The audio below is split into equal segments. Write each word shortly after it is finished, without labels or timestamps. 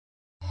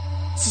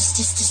Just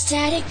a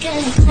static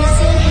electricity.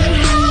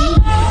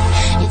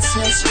 It's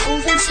us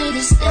moving to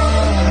the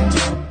sound.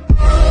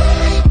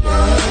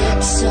 Your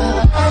hips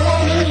are all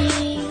I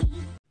need.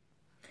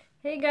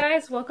 Hey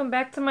guys, welcome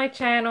back to my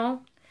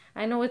channel.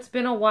 I know it's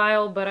been a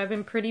while, but I've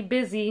been pretty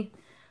busy.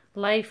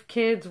 Life,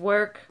 kids,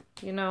 work,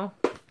 you know.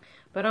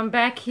 But I'm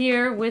back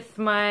here with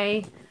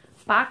my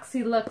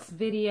Boxyluxe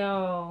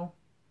video.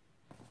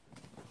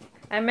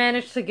 I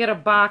managed to get a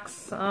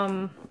box.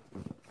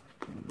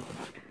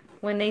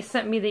 When they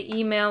sent me the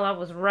email, I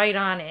was right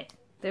on it.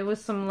 There was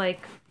some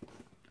like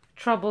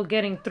trouble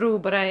getting through,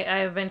 but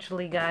I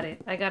eventually got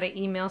it. I got an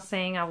email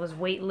saying I was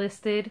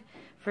waitlisted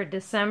for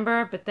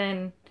December, but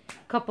then a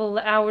couple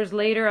hours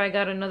later I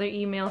got another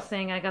email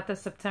saying I got the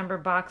September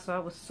box, so I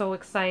was so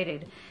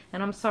excited.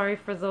 And I'm sorry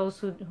for those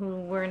who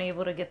weren't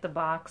able to get the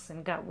box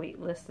and got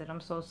waitlisted. I'm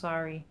so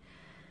sorry.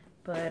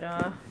 But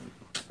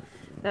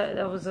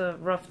that was a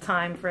rough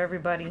time for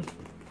everybody.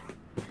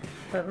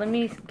 But let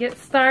me get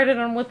started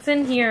on what's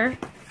in here.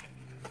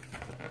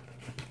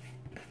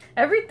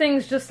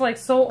 Everything's just like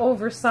so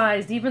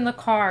oversized. Even the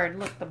card.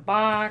 Look, the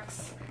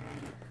box,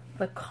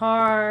 the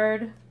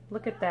card.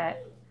 Look at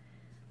that.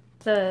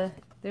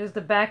 There's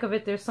the back of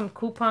it. There's some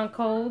coupon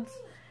codes.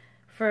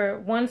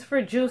 One's for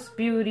Juice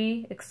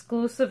Beauty.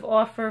 Exclusive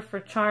offer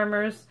for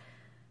Charmers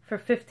for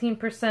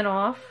 15%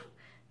 off.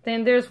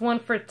 Then there's one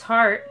for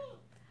Tarte.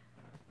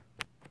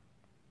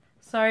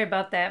 Sorry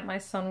about that. My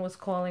son was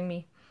calling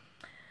me.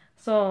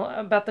 So,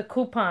 about the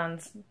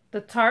coupons.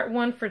 The Tarte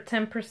one for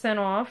 10%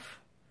 off.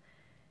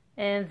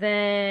 And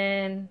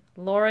then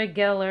Laura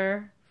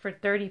Geller for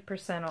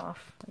 30%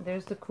 off.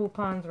 There's the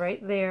coupons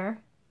right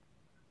there.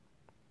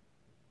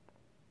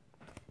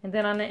 And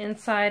then on the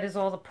inside is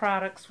all the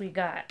products we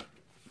got.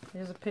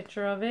 There's a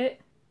picture of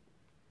it.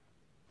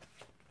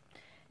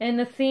 And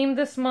the theme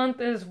this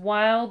month is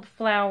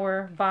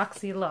Wildflower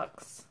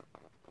Boxyluxe.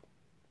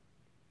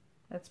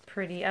 That's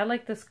pretty. I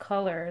like this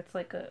color. It's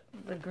like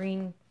the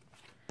green.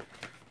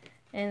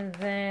 And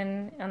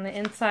then on the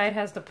inside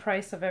has the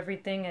price of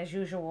everything as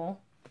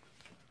usual.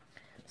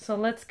 So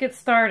let's get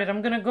started.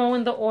 I'm going to go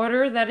in the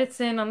order that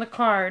it's in on the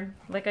card,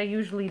 like I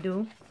usually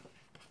do.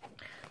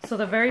 So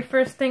the very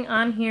first thing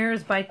on here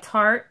is by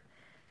Tarte,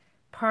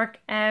 Park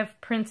Ave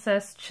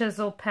Princess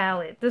Chisel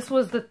Palette. This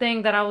was the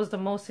thing that I was the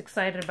most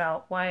excited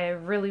about, why I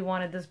really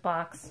wanted this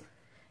box.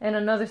 And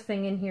another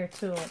thing in here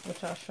too,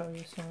 which I'll show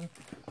you soon.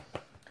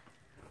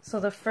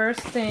 So the first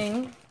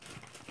thing...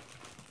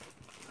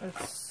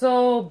 It's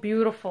so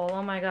beautiful.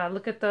 Oh my god,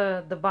 look at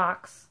the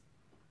box.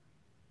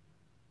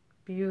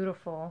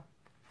 Beautiful.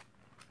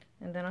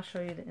 And then I'll show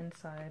you the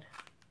inside.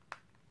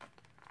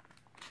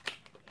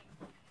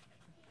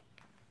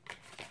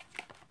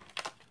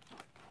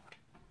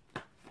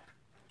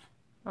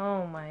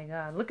 Oh my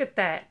god, look at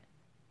that.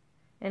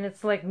 And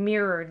it's like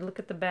mirrored. Look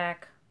at the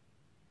back.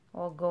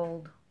 All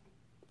gold.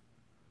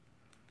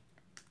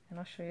 And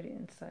I'll show you the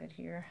inside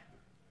here.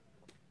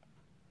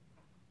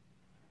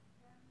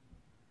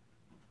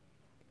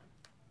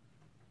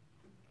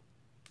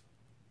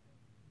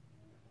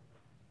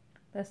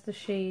 That's the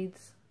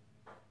shades.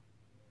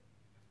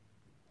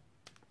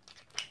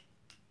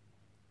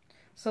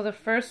 So the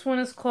first one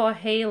is called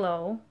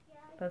Halo.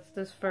 That's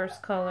this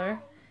first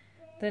color.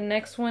 The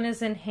next one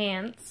is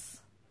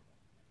Enhance.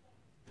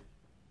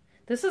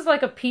 This is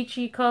like a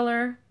peachy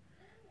color.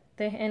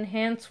 The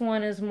Enhance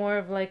one is more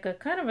of like a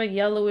kind of a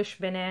yellowish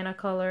banana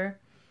color.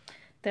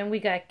 Then we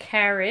got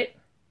Carrot.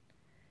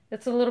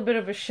 It's a little bit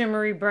of a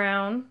shimmery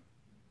brown.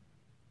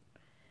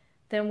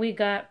 Then we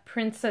got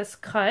Princess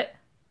Cut.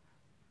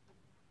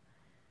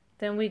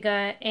 Then we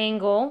got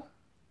Angle.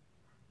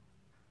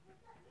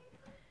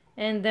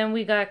 And then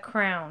we got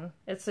Crown.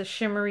 It's a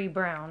shimmery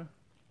brown.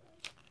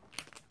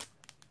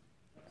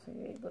 So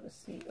you're able to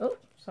see. Oh,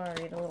 sorry,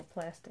 the little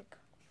plastic.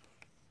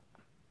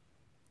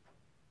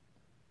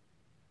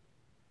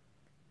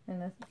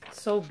 And that's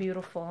so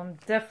beautiful. I'm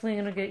definitely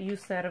going to get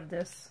use out of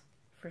this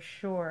for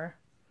sure.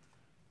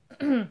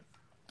 And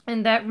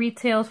that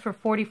retails for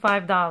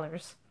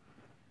 $45.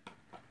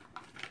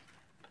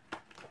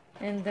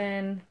 And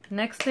then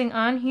next thing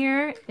on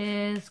here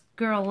is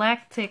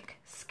Galactic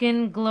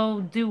Skin Glow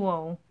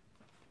Duo.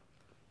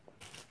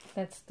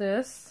 That's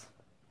this.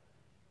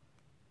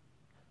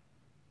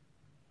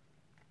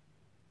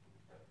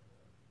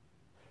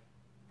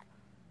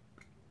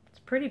 It's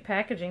pretty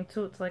packaging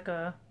too. It's like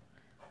a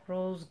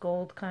rose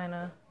gold kind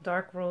of,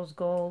 dark rose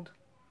gold.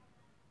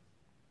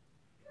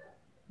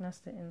 And that's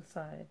the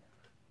inside.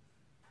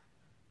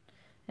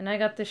 And I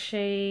got the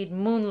shade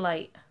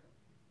Moonlight.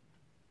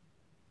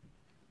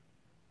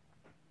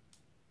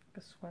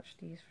 I'll swatch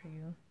these for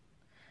you.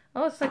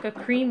 Oh, it's like a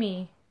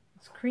creamy.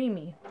 It's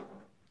creamy.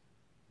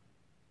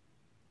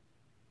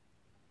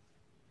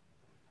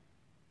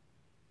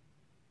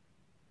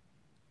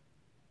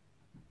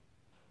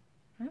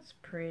 That's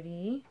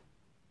pretty.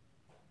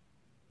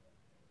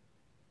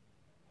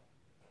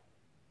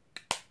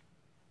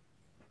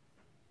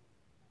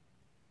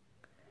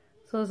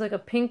 So it's like a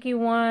pinky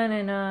one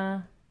and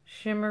a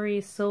shimmery,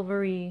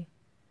 silvery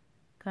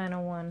kind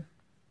of one.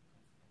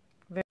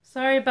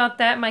 Sorry about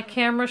that. My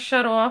camera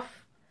shut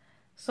off.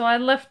 So I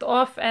left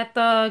off at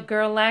the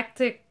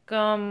Galactic,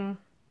 what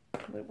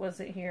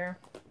was it here?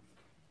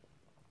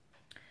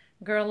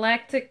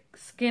 Galactic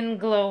Skin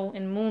Glow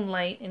in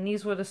Moonlight, and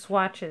these were the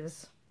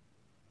swatches.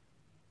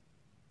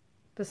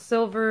 The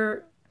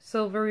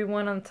silvery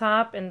one on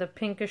top and the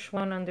pinkish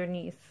one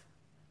underneath.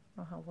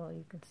 Oh, how well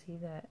you can see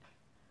that.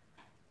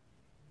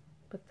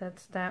 But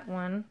that's that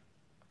one.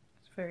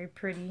 It's very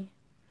pretty.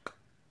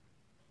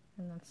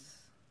 And that's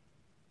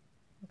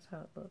how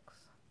it looks.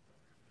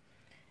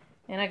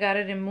 And I got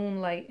it in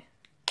Moonlight.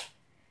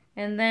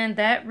 And then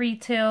that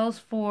retails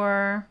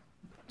for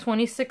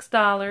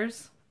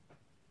 $26.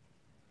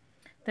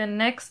 Then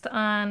next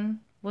on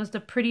was the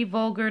Pretty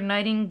Vulgar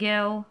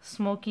Nightingale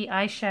Smoky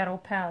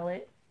Eyeshadow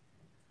Palette.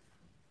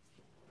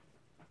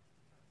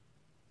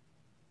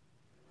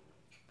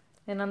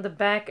 And on the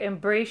back,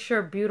 embrace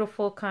your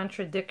beautiful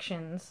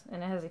contradictions.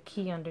 And it has a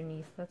key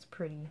underneath. That's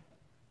pretty.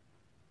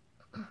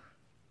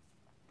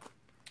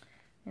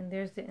 And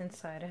there's the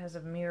inside. It has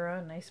a mirror,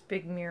 a nice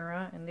big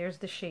mirror. And there's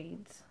the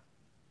shades.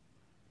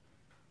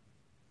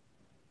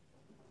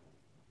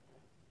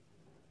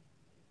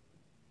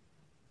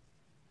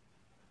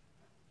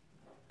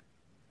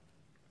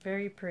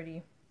 Very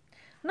pretty.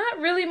 Not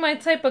really my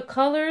type of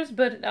colors,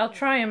 but I'll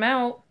try them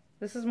out.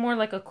 This is more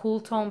like a cool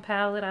tone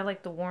palette. I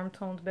like the warm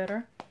tones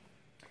better.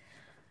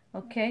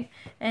 Okay,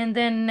 and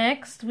then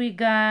next we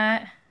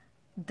got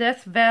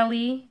Death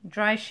Valley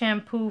Dry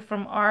Shampoo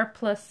from R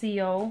Plus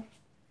CO,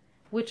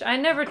 which I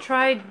never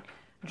tried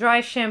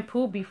dry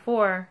shampoo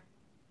before,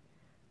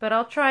 but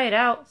I'll try it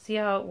out, see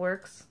how it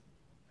works.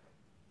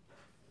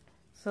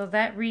 So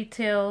that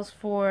retails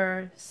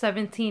for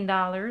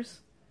 $17.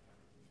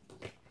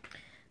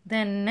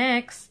 Then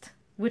next,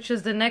 which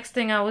is the next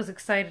thing I was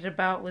excited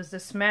about, was the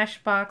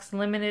Smashbox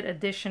Limited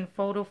Edition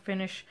Photo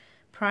Finish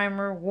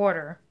Primer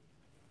Water.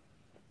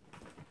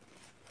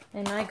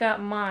 And I got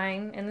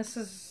mine, and this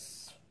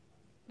is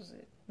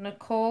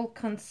Nicole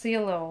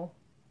Concealo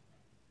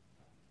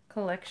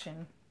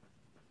collection.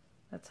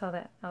 That's how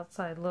that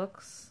outside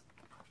looks.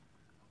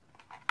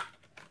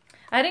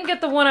 I didn't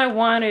get the one I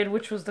wanted,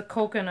 which was the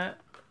coconut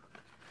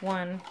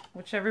one,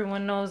 which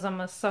everyone knows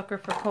I'm a sucker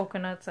for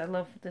coconuts. I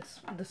love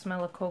the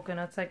smell of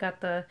coconuts. I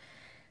got the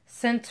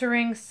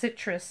Centering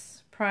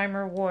Citrus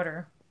Primer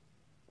Water.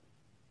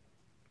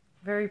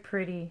 Very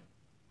pretty.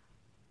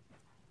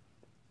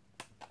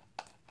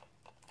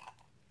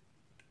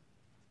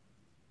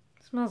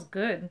 Smells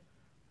good.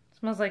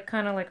 Smells like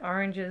kind of like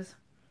oranges.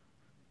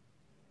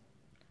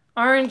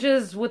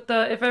 Oranges with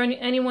the, if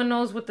anyone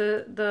knows what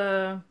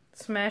the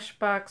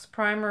Smashbox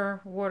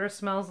Primer Water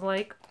smells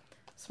like.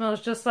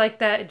 Smells just like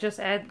that. It just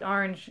adds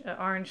orange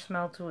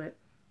smell to it.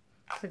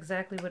 That's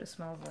exactly what it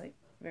smells like.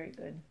 Very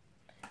good.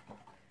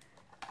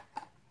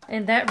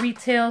 And that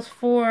retails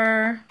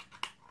for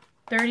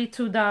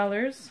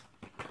 $32.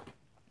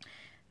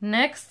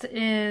 Next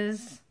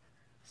is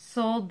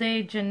Sol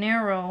de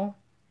Janeiro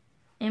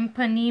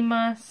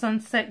Ipanema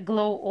Sunset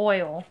Glow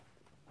Oil,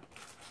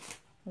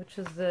 which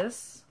is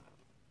this.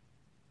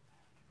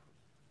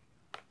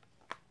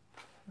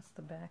 That's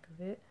the back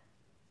of it.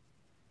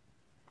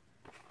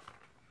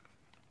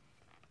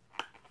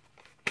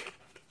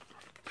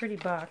 Pretty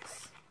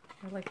box.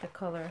 I like the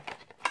color.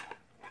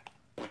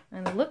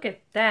 And look at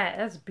that.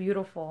 That's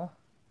beautiful.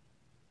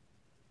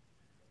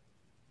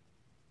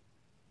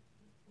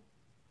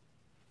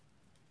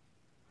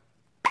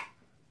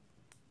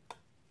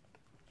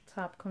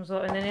 Top comes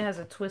off, and then it has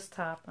a twist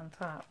top on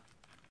top.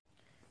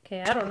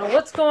 Okay, I don't know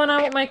what's going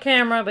on with my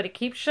camera, but it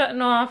keeps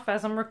shutting off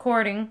as I'm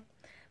recording.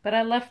 But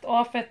I left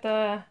off at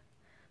the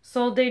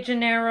Sol de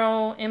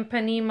Janeiro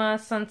Ipanema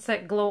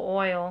Sunset Glow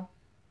Oil.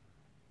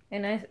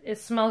 And it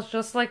smells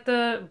just like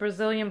the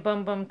Brazilian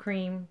Bum Bum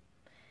Cream.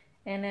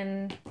 And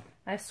then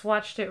I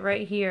swatched it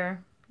right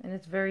here. And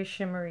it's very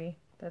shimmery.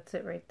 That's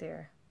it right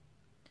there.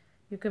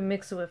 You can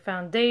mix it with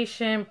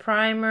foundation,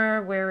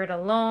 primer, wear it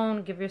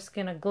alone, give your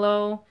skin a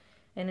glow.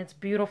 And it's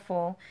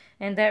beautiful.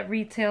 And that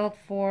retailed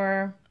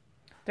for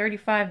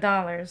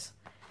 $35.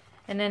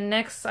 And then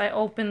next I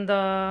opened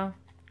the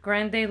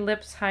Grande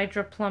Lips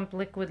Hydra Plump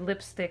Liquid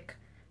Lipstick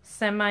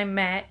Semi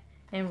Matte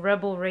in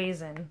Rebel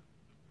Raisin.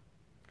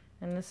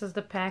 And this is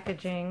the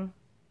packaging.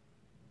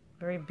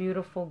 Very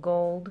beautiful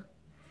gold.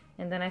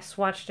 And then I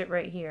swatched it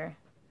right here.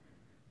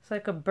 It's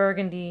like a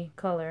burgundy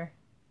color,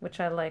 which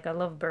I like. I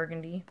love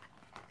burgundy.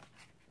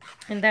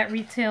 And that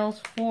retails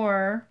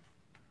for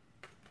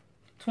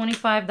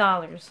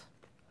 $25.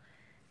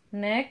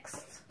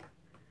 Next,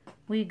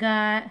 we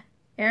got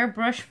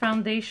Airbrush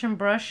Foundation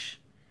Brush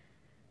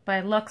by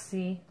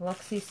Luxie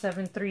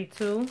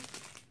 732.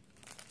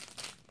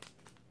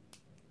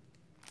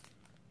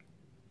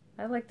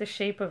 I like the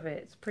shape of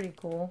it. It's pretty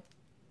cool.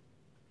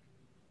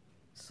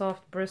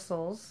 Soft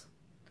bristles.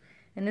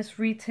 And this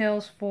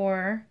retails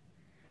for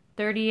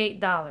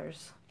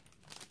 $38.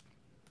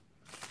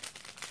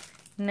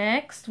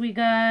 Next, we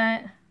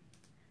got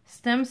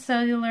Stem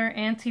Cellular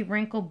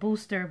Anti-Wrinkle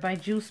Booster by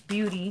Juice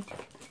Beauty,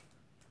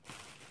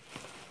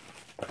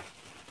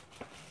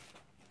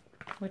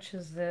 which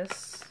is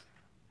this.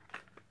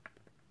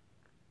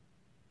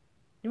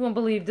 You won't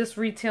believe this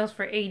retails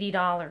for $80.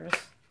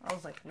 I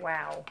was like,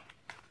 wow.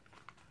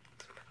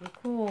 It's pretty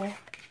cool.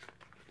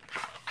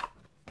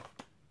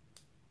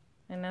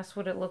 And that's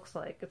what it looks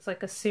like. It's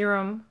like a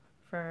serum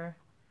to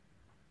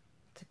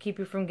keep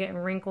you from getting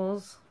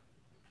wrinkles.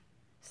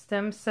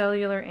 Stem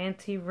Cellular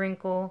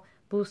Anti-Wrinkle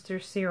Booster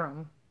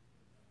Serum.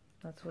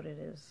 That's what it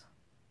is.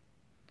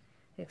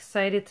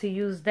 Excited to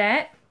use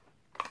that.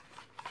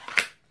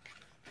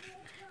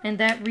 And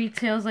that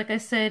retails, like I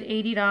said,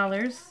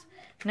 $80.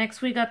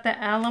 Next we got the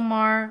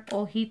Alamar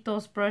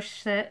Ojitos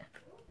brush set.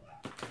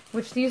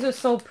 Which these are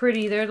so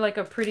pretty. They're like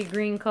a pretty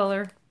green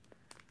color.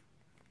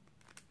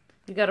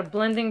 You got a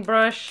blending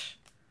brush,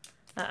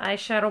 an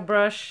eyeshadow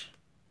brush,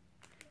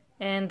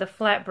 and the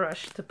flat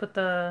brush to put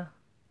the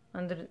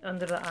under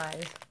the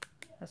eyes.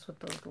 That's what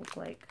those look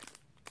like.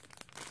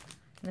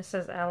 And it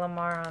says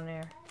Alamar on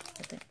there.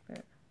 I think.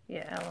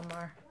 Yeah,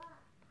 Alamar.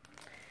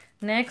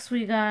 Next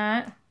we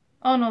got,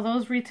 oh no,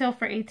 those retail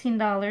for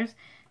 $18.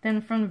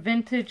 Then from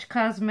Vintage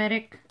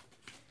Cosmetic,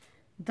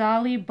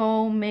 Dolly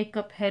Bow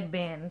Makeup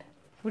Headband.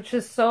 Which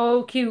is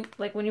so cute.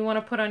 Like when you want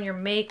to put on your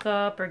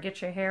makeup or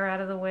get your hair out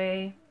of the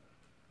way.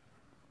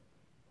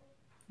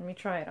 Let me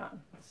try it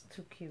on. It's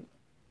too cute.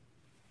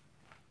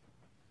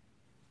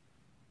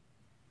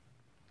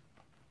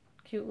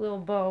 Cute little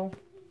bow.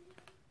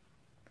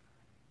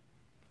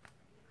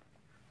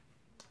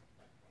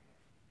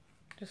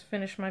 Just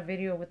finished my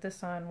video with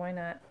this on. Why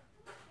not?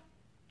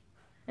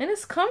 And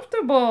it's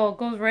comfortable. It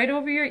goes right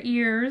over your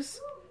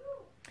ears.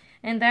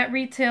 And that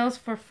retails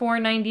for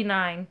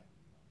 $4.99.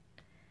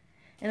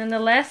 And then the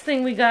last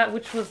thing we got,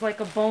 which was like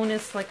a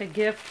bonus, like a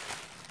gift,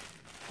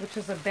 which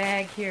is a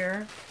bag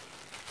here.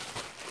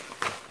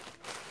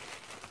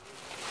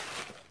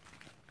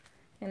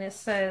 And it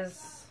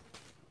says,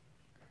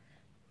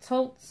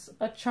 Totes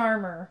a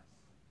Charmer.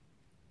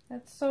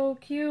 That's so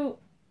cute.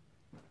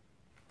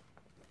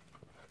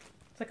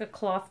 It's like a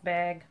cloth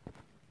bag.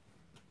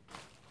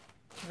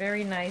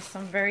 Very nice.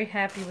 I'm very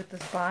happy with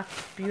this box.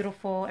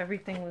 Beautiful.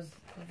 Everything was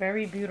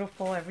very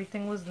beautiful.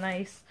 Everything was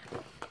nice.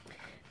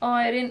 Oh,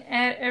 I didn't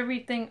add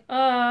everything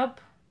up.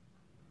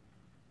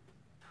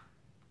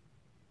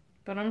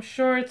 But I'm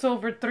sure it's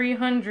over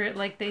 300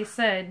 like they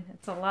said.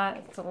 It's a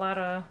lot. It's a lot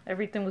of...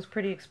 Everything was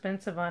pretty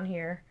expensive on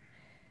here.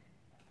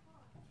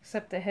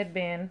 Except the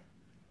headband.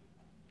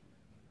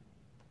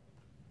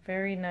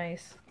 Very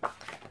nice.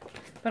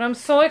 But I'm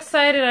so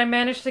excited I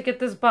managed to get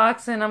this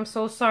box, and I'm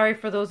so sorry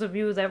for those of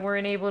you that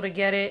weren't able to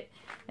get it.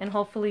 And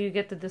hopefully you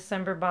get the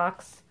December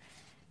box.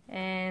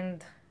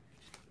 And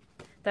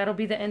that'll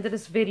be the end of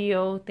this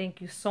video.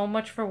 Thank you so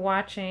much for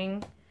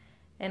watching.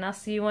 And I'll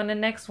see you on the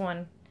next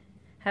one.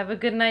 Have a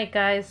good night,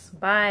 guys.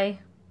 Bye.